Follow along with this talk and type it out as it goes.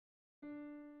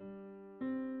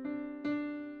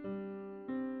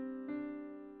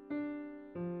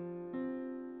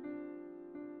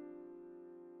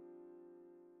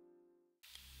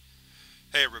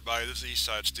Hey everybody, this is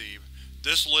Eastside Steve.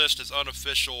 This list is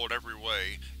unofficial in every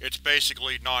way. It's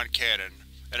basically non-canon.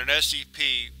 And an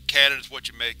SCP, canon is what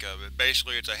you make of it.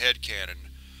 Basically, it's a headcanon.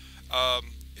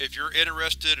 If you're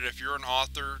interested and if you're an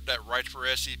author that writes for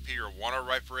SCP or want to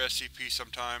write for SCP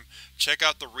sometime, check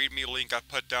out the README link I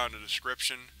put down in the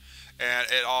description. And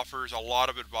it offers a lot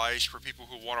of advice for people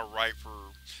who want to write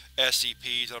for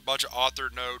SCPs and a bunch of author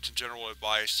notes and general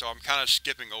advice, so I'm kind of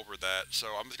skipping over that. So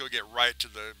I'm just going to get right to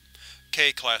the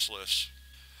K-class list.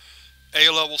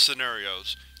 A-level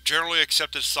scenarios. Generally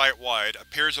accepted site-wide,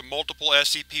 appears in multiple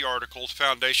SCP articles,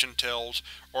 Foundation tales,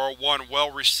 or one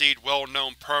well-received,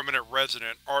 well-known permanent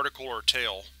resident article or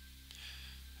tale.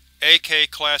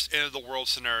 AK-class end-of-the-world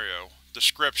scenario.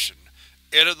 Description: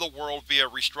 end of the world via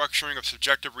restructuring of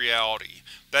subjective reality,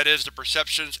 that is, the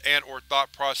perceptions and/or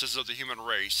thought processes of the human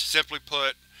race. Simply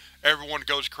put, everyone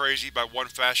goes crazy by one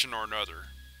fashion or another.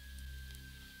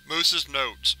 Moose's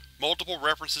notes. Multiple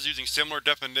references using similar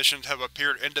definitions have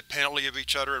appeared independently of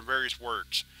each other in various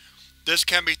works. This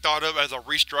can be thought of as a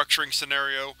restructuring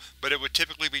scenario, but it would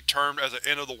typically be termed as an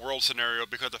end-of-the-world scenario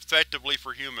because effectively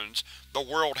for humans, the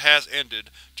world has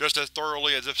ended, just as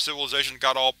thoroughly as if civilization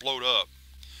got all blowed up.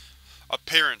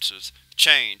 Appearances.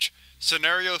 Change.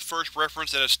 Scenarios first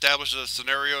referenced and established as a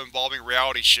scenario involving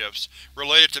reality shifts,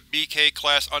 related to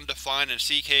BK-class undefined and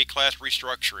CK-class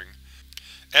restructuring.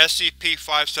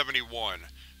 SCP-571.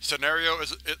 Scenario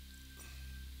is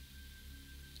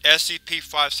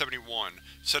SCP-571.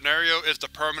 Scenario is the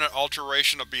permanent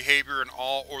alteration of behavior in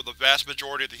all or the vast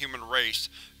majority of the human race,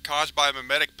 caused by a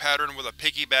mimetic pattern with a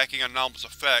piggybacking anomalous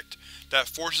effect that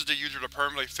forces the user to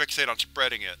permanently fixate on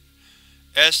spreading it.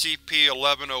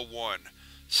 SCP-1101.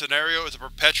 Scenario is a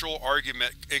perpetual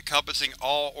argument encompassing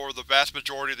all or the vast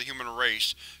majority of the human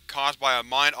race, caused by a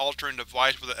mind-altering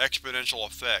device with an exponential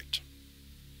effect.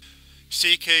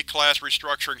 CK-class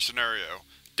restructuring scenario.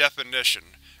 Definition: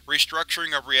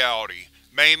 restructuring of reality.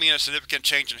 May mean a significant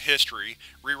change in history,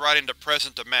 rewriting the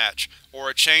present to match, or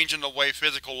a change in the way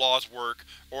physical laws work,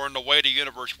 or in the way the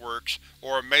universe works,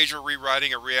 or a major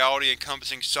rewriting of reality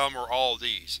encompassing some or all of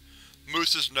these.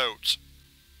 Moose's notes.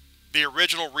 The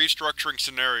original restructuring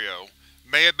scenario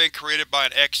may have been created by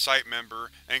an ex-site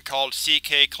member and called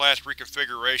CK-class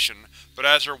reconfiguration, but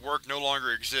as their work no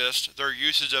longer exists, their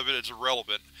usage of it is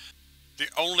irrelevant. The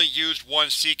only used one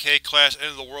CK-class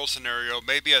end-of-the-world scenario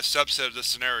may be a subset of this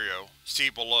scenario.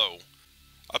 See below.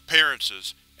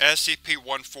 Appearances.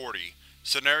 SCP-140.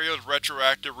 Scenarios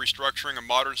retroactive restructuring of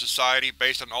modern society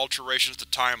based on alterations to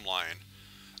timeline.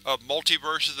 Of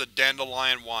multiverses and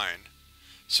dandelion wine.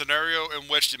 Scenario in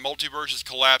which the multiverse is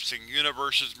collapsing,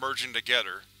 universes merging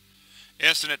together.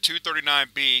 Incident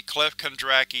 239-B, Clef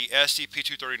Kondraki,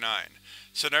 SCP-239.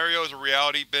 Scenario is a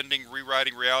reality-bending,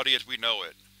 rewriting reality as we know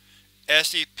it.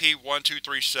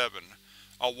 SCP-1237.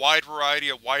 A wide variety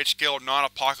of wide-scale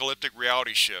non-apocalyptic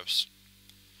reality shifts.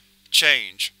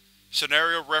 Change.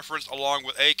 Scenario referenced along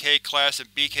with AK-class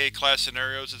and BK-class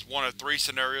scenarios is one of 3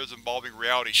 scenarios involving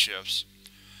reality shifts.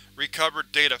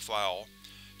 Recovered data file.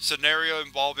 Scenario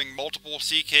involving multiple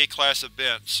CK-class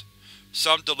events,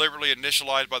 some deliberately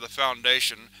initialized by the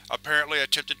Foundation, apparently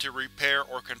attempting to repair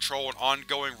or control an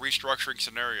ongoing restructuring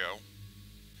scenario.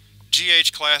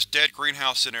 GH-class dead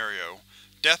greenhouse scenario.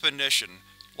 Definition: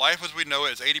 life as we know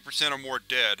it is 80% or more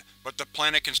dead, but the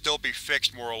planet can still be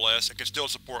fixed more or less and can still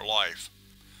support life.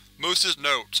 Moose's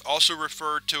notes, also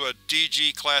referred to a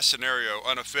DG-class scenario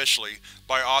unofficially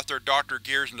by author Dr.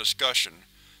 Gears in discussion.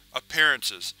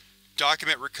 Appearances.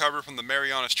 Document recovered from the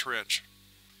Marianas Trench.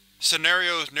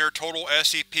 Scenarios near total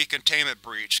SCP containment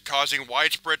breach, causing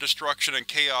widespread destruction and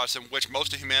chaos in which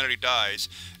most of humanity dies,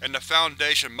 and the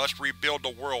Foundation must rebuild the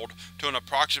world to an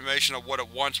approximation of what it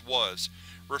once was,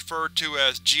 referred to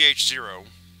as GH0.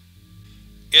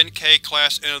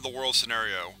 NK-class end-of-the-world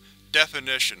scenario.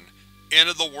 Definition: end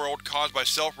of the world caused by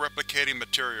self-replicating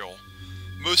material.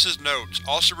 Moose's notes,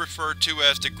 also referred to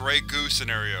as the Grey Goo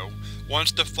scenario,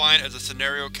 once defined as a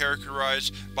scenario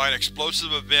characterized by an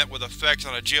explosive event with effects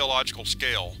on a geological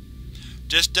scale.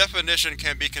 This definition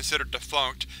can be considered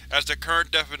defunct, as the current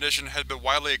definition has been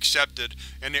widely accepted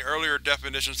and the earlier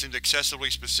definition seems excessively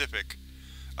specific.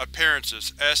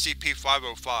 Appearances.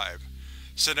 SCP-505.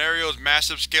 Scenarios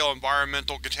massive-scale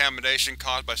environmental contamination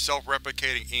caused by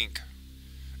self-replicating ink.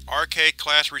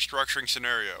 RK-class restructuring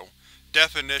scenario.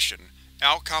 Definition: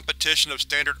 out-competition of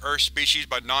standard Earth species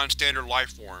by non-standard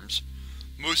lifeforms.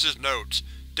 Moose's notes.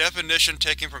 Definition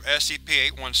taken from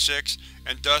SCP-816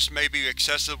 and thus may be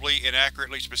excessively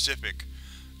inaccurately specific.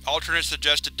 Alternate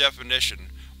suggested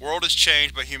definition: world has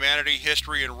changed but humanity,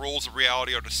 history, and rules of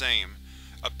reality are the same.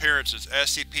 Appearances.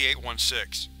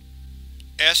 SCP-816.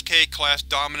 SK-class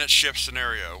dominant shift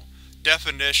scenario.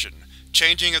 Definition: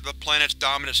 changing of the planet's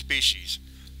dominant species.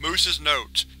 Moose's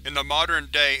notes, in the modern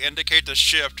day, indicate the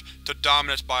shift to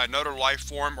dominance by another life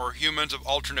form or humans of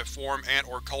alternate form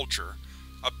and/or culture.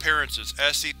 Appearances: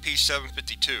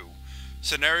 SCP-752.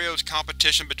 Scenarios: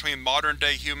 competition between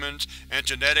modern-day humans and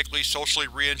genetically socially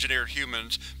re-engineered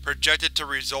humans projected to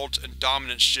result in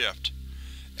dominant shift.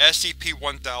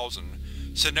 SCP-1000.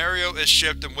 Scenario is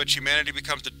shift in which humanity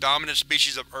becomes the dominant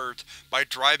species of Earth by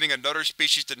driving another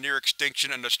species to near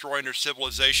extinction and destroying their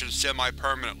civilization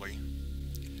semi-permanently.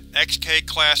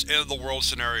 XK-class end-of-the-world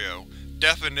scenario.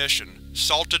 Definition: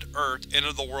 salted Earth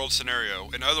end-of-the-world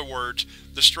scenario. In other words,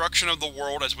 destruction of the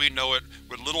world as we know it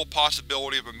with little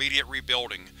possibility of immediate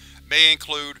rebuilding. May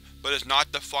include, but is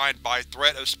not defined by,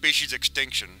 threat of species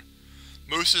extinction.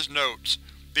 Moose's notes.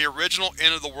 The original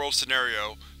end-of-the-world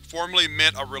scenario formerly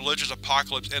meant a religious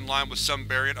apocalypse in line with some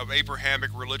variant of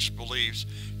Abrahamic religious beliefs,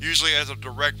 usually as a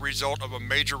direct result of a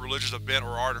major religious event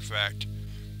or artifact.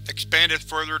 Expanded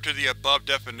further to the above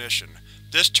definition.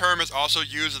 This term is also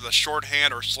used as a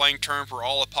shorthand or slang term for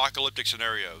all apocalyptic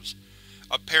scenarios.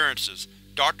 Appearances: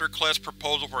 Dr. Klett's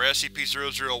proposal for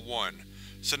SCP-001.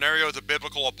 Scenario is a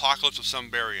biblical apocalypse of some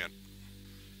variant.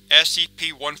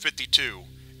 SCP-152.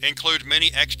 Includes many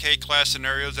XK-class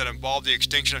scenarios that involve the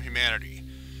extinction of humanity.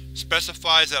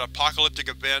 Specifies that apocalyptic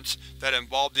events that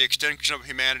involve the extinction of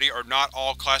humanity are not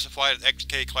all classified as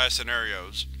XK-class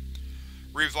scenarios.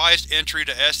 Revised entry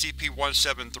to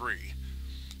SCP-173.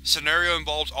 Scenario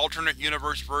involves alternate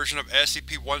universe version of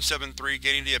SCP-173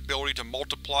 gaining the ability to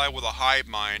multiply with a hive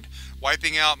mind,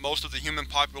 wiping out most of the human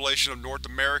population of North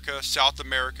America, South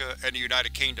America, and the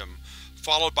United Kingdom,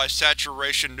 followed by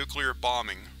saturation nuclear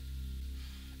bombing.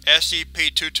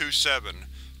 SCP-227.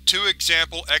 Two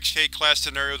example XK-class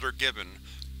scenarios are given: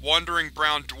 Wandering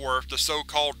Brown Dwarf, the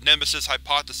so-called Nemesis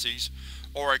Hypothesis,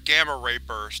 or a gamma-ray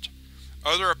burst.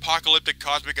 Other apocalyptic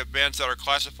cosmic events that are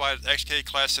classified as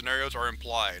XK-class scenarios are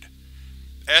implied.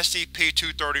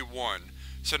 SCP-231.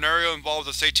 Scenario involves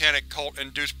a satanic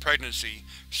cult-induced pregnancy,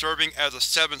 serving as a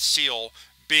seventh seal,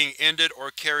 being ended or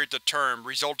carried to term,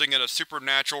 resulting in a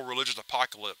supernatural religious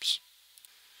apocalypse.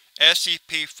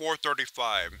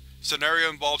 SCP-435. Scenario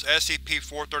involves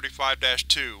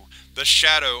SCP-435-2, the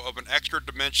shadow of an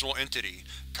extra-dimensional entity,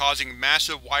 causing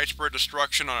massive widespread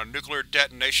destruction on a nuclear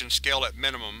detonation scale at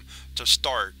minimum, to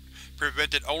start,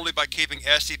 prevented only by keeping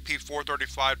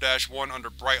SCP-435-1 under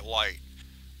bright light.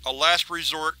 A last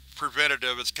resort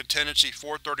preventative is Contingency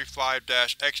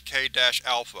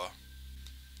 435-XK-Alpha.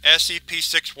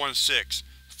 SCP-616.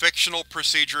 Fictional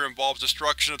procedure involves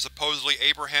destruction of supposedly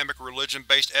Abrahamic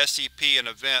religion-based SCP in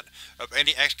event of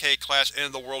any XK-class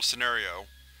end-of-the-world scenario.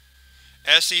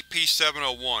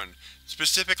 SCP-701.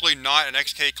 Specifically not an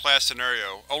XK-class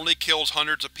scenario, only kills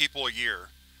hundreds of people a year.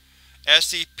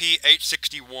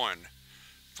 SCP-861.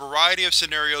 Variety of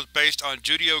scenarios based on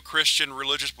Judeo-Christian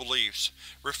religious beliefs.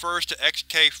 Refers to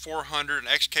XK-400 and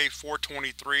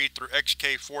XK-423 through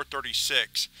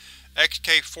XK-436.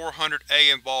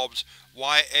 XK-400-A involves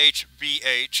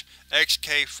YHVH,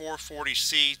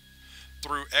 XK-440-C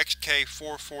through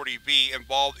XK-440-B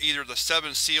involve either the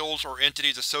Seven Seals or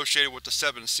entities associated with the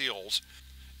Seven Seals.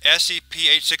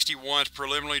 SCP-861 is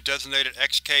preliminarily designated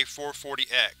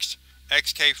XK-440-X.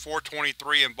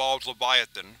 XK-423 involves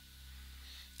Leviathan.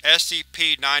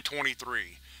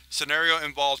 SCP-923. Scenario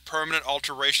involves permanent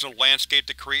alteration of landscape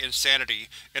to create insanity,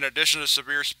 in addition to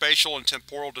severe spatial and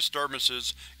temporal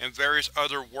disturbances and various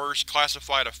other worse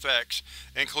classified effects,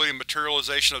 including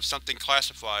materialization of something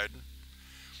classified.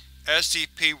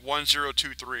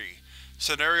 SCP-1023.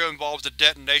 Scenario involves the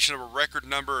detonation of a record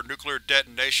number of nuclear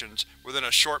detonations within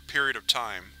a short period of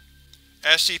time.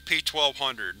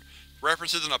 SCP-1200.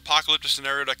 References an apocalyptic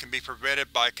scenario that can be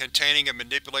prevented by containing and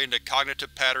manipulating the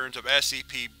cognitive patterns of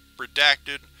SCP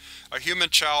Redacted, a human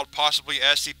child, possibly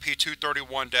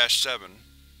SCP-231-7.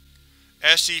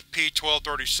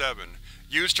 SCP-1237.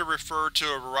 Used to refer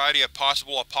to a variety of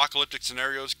possible apocalyptic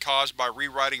scenarios caused by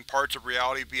rewriting parts of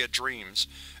reality via dreams,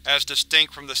 as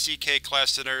distinct from the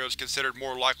CK-class scenarios considered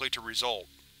more likely to result.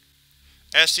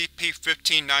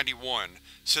 SCP-1591.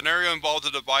 Scenario involves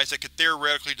a device that could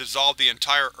theoretically dissolve the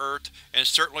entire Earth and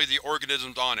certainly the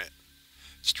organisms on it.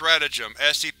 Stratagem: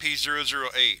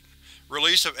 SCP-008.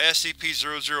 Release of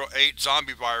SCP-008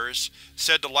 Zombie Virus,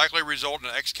 said to likely result in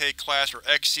an XK-class or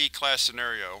XC-class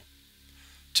scenario.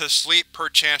 To sleep,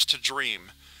 perchance to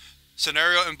dream.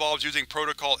 Scenario involves using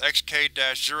Protocol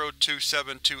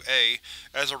XK-0272-A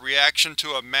as a reaction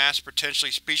to a mass,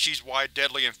 potentially species-wide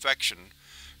deadly infection.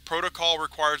 Protocol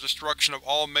requires destruction of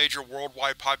all major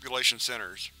worldwide population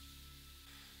centers.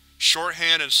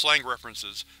 Shorthand and slang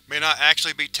references may not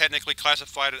actually be technically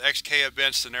classified as XK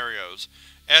events scenarios.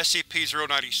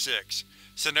 SCP-096.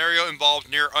 Scenario involves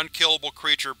near unkillable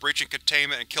creature breaching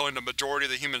containment and killing the majority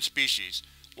of the human species.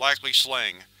 Likely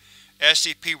slang.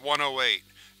 SCP-108.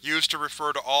 Used to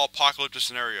refer to all apocalyptic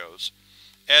scenarios.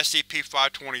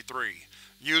 SCP-523.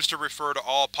 Used to refer to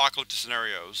all apocalyptic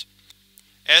scenarios.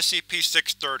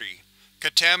 SCP-630.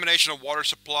 Contamination of water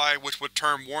supply which would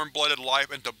turn warm-blooded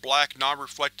life into black,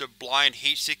 non-reflective, blind,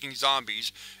 heat-seeking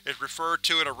zombies is referred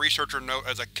to in a researcher note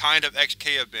as a kind of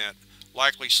XK event,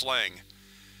 likely slang.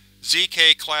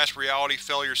 ZK-class reality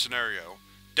failure scenario.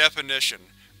 Definition: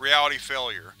 reality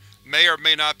failure. May or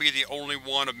may not be the only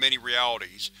one of many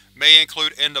realities. May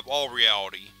include end of all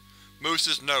reality.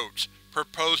 Moose's notes.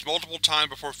 Proposed multiple times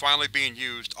before finally being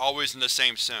used, always in the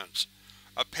same sense.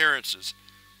 Appearances: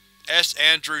 S.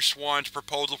 Andrew Swan's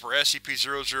proposal for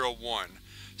SCP-001.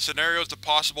 Scenarios the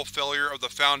possible failure of the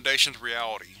Foundation's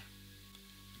reality.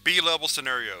 B-level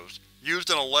scenarios.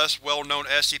 Used in a less well-known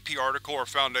SCP article or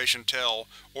Foundation tale,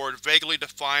 or vaguely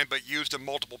defined but used in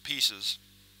multiple pieces.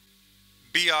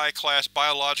 BI-class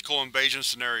biological invasion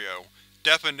scenario.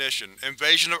 Definition: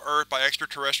 invasion of Earth by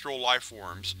extraterrestrial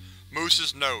lifeforms.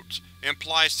 Moose's notes.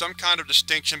 Implies some kind of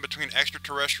distinction between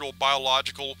extraterrestrial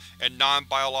biological and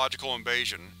non-biological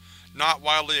invasion. Not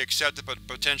widely accepted but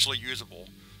potentially usable.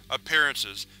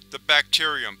 Appearances: The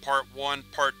Bacterium, Part 1,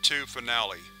 Part 2,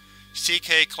 Finale.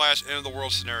 CK-class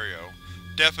end-of-the-world scenario.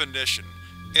 Definition: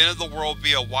 end-of-the-world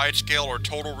via wide-scale or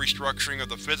total restructuring of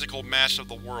the physical mass of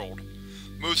the world.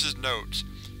 Moose's notes.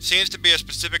 Seems to be a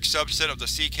specific subset of the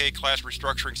CK-class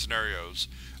restructuring scenarios.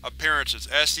 Appearances: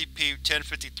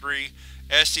 SCP-1053,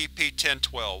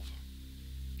 SCP-1012.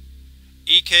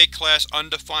 EK-class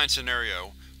undefined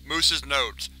scenario. Moose's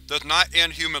notes. Does not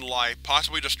end human life,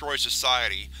 possibly destroys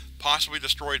society, possibly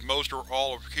destroys most or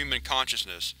all of human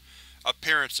consciousness.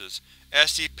 Appearances: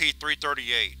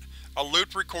 SCP-338. A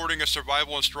looped recording of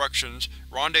survival instructions,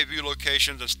 rendezvous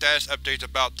locations, and status updates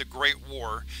about the Great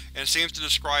War, and seems to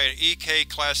describe an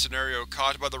EK-class scenario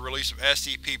caused by the release of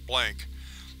SCP-blank.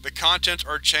 The contents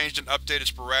are changed and updated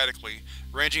sporadically,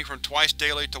 ranging from twice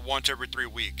daily to once every 3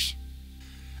 weeks.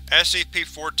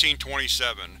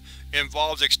 SCP-1427.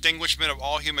 Involves extinguishment of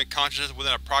all human consciousness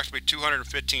within approximately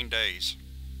 215 days.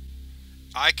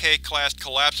 IK-class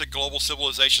collapse of global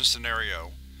civilization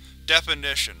scenario.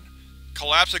 Definition: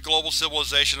 collapse of global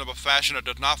civilization of a fashion that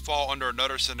does not fall under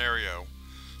another scenario.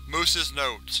 Moose's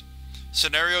notes.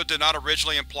 Scenario did not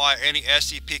originally imply any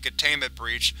SCP containment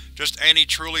breach, just any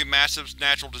truly massive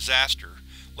natural disaster.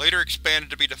 Later expanded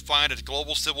to be defined as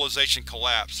global civilization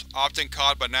collapse, often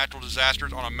caused by natural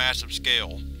disasters on a massive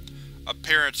scale.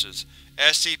 Appearances: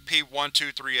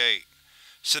 SCP-1238.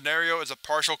 Scenario is a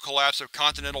partial collapse of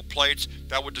continental plates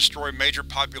that would destroy major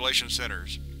population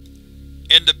centers.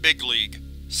 In the Big League.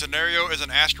 Scenario is an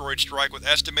asteroid strike with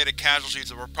estimated casualties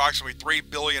of approximately 3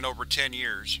 billion over 10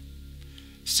 years.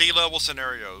 Sea-level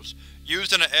scenarios.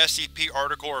 Used in an SCP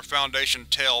article or Foundation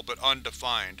tale, but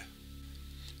undefined.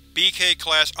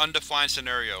 BK-class undefined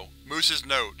scenario. Moose's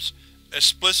notes.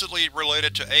 Explicitly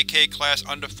related to AK-class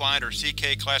undefined or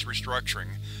CK-class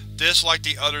restructuring. This, like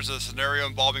the others, is a scenario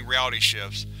involving reality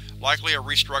shifts, likely a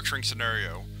restructuring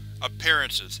scenario.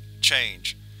 Appearances: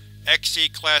 change.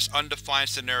 XC-class undefined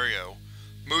scenario.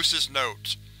 Moose's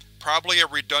notes. Probably a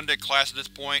redundant class at this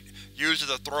point, used as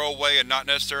a throwaway and not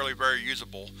necessarily very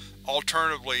usable.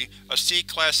 Alternatively, a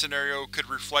C-class scenario could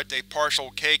reflect a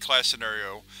partial K-class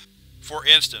scenario. For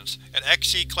instance, an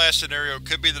XC-class scenario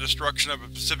could be the destruction of a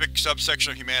specific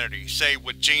subsection of humanity, say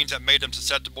with genes that made them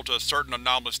susceptible to a certain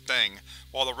anomalous thing,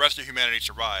 while the rest of humanity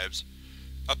survives.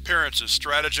 Appearances: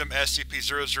 Stratagem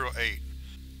SCP-008.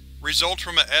 Results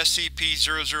from an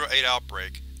SCP-008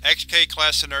 outbreak.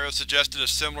 XK-class scenario suggested a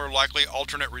similar likely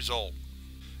alternate result.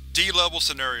 D-level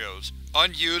scenarios.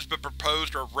 Unused but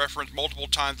proposed or referenced multiple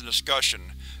times in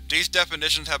discussion. These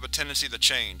definitions have a tendency to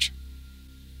change.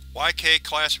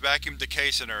 YK-class vacuum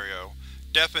decay scenario.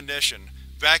 Definition: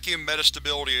 vacuum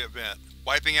metastability event,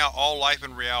 wiping out all life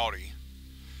in reality.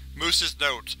 Moose's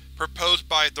notes. Proposed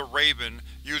by The Raven,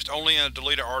 used only in a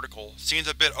deleted article, seems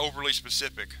a bit overly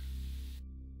specific.